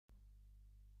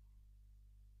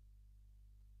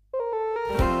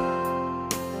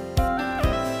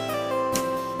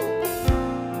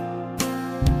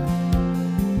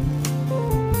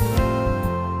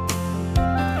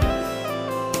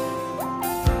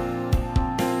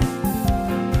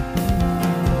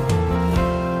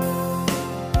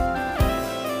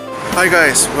Hi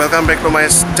guys, welcome back to my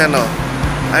channel.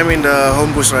 I'm in the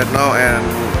Homebush right now and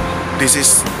this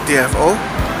is DFO.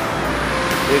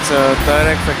 It's a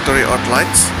direct factory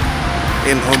outlets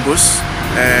in Homebush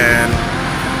and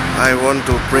I want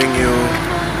to bring you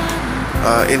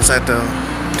inside the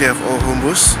DFO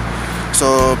Homebush.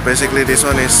 So basically this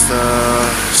one is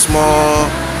a small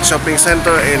shopping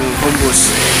center in Homebush.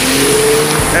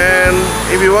 And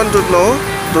if you want to know,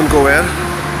 don't go where,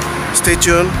 stay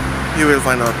tuned. You will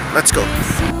find out. Let's go.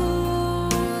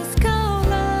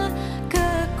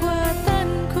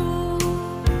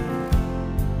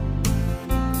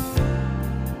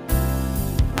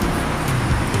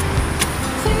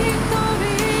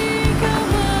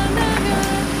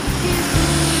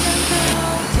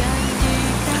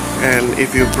 And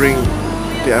if you bring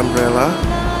the umbrella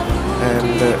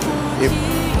and if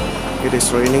it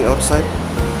is raining outside,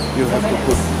 you have to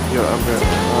put your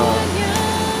umbrella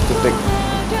to take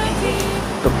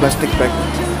the plastic bag.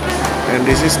 And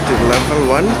this is the level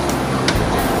 1.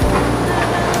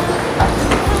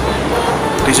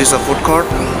 This is a food court,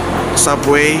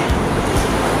 subway,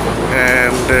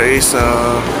 and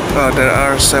there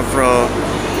are several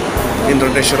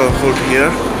international food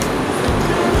here.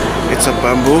 It's a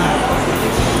bamboo,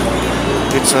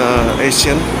 it's a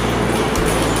Asian,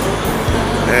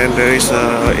 and there is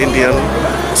a Indian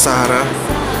Sahara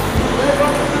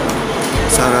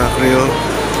grill.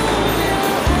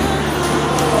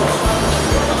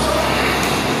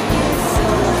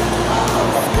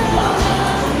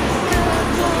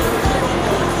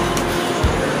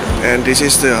 And this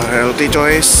is the healthy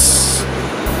choice,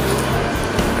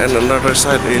 and another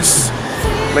side is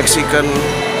Mexican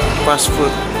fast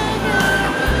food,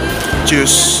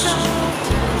 juice,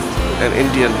 and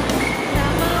Indian.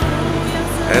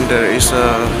 And there is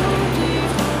a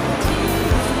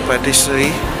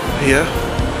patisserie here,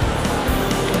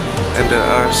 and there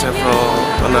are several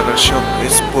another shop.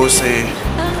 It's Bose,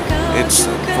 it's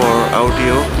for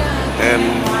audio, and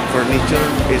furniture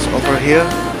is over here.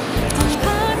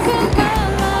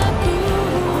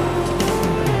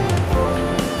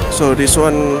 So this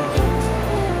one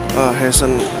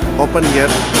hasn't opened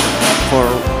yet for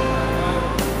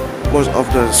most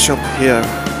of the shop here.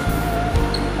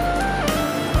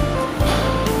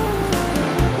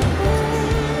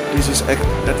 This is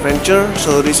adventure,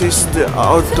 so this is the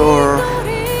outdoor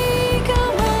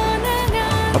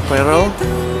apparel,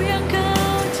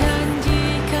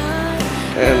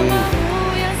 and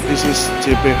this is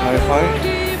JB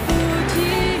Hi-Fi.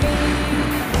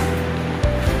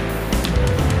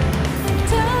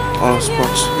 All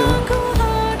sports here.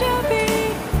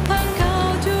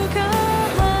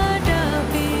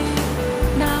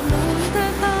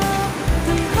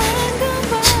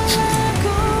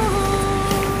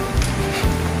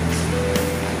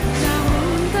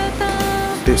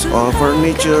 There's all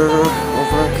furniture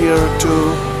over here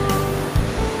too.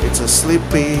 It's a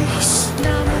sleepies,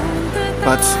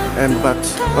 bed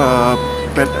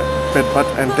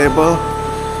and table.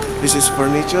 This is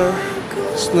furniture.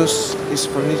 Snooze is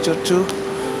furniture too.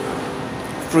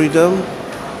 Freedom,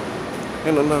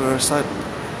 and another side,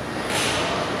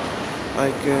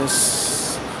 I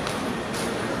guess,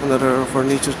 another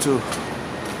furniture too.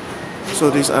 So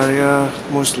this area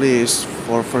mostly is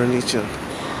for furniture.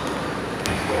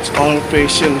 It's all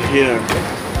fashion here,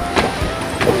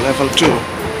 level 2,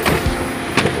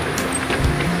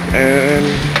 and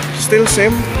still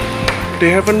same.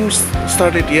 They haven't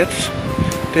started yet.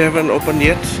 They haven't opened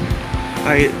yet.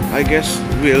 I guess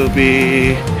will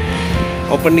be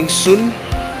opening soon.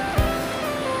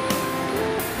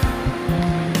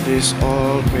 There's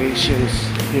all patients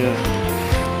here.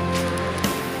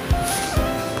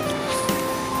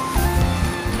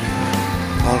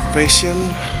 All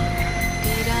fashion.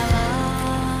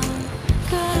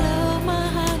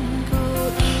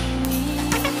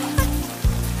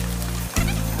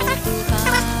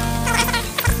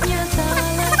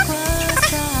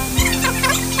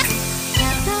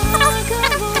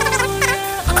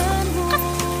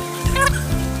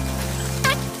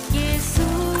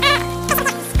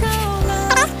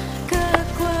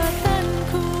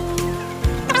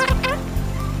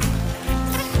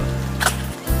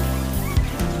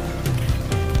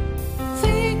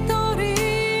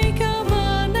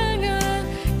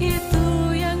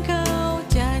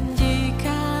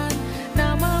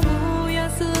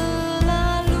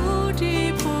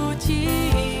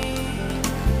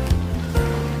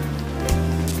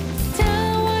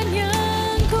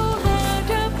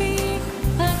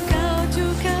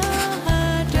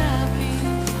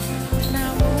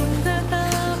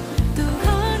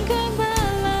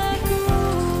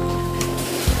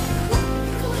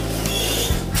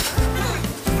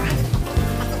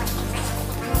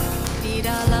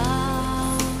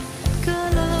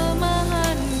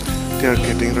 are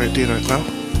getting ready right now,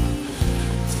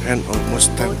 and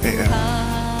almost 10 a.m.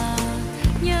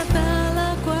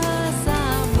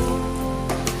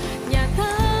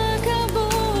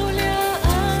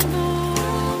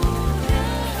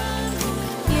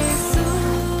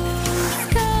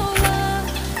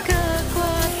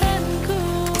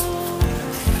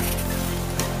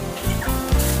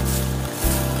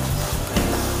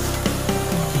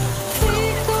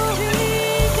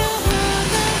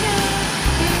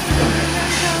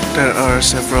 There are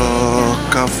several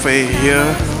cafes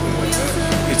here.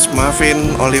 It's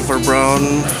Muffin, Oliver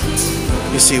Brown,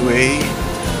 Easy Way.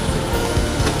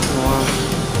 Wow.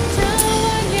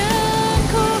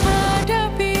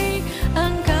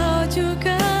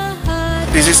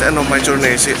 This is end of my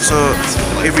journey. So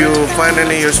if you find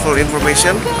any useful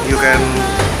information, you can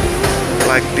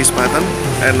like this button,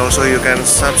 and also you can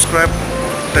subscribe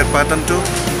that button too,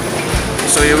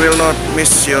 so you will not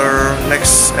miss your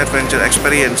next adventure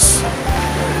experience.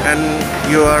 And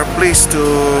you are pleased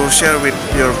to share with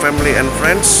your family and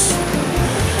friends.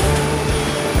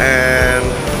 And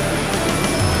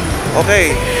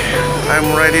okay,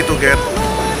 I'm ready to get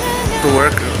to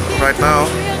work right now,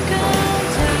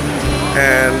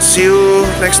 and see you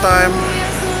next time.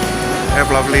 Have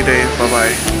a lovely day. Bye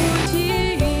bye.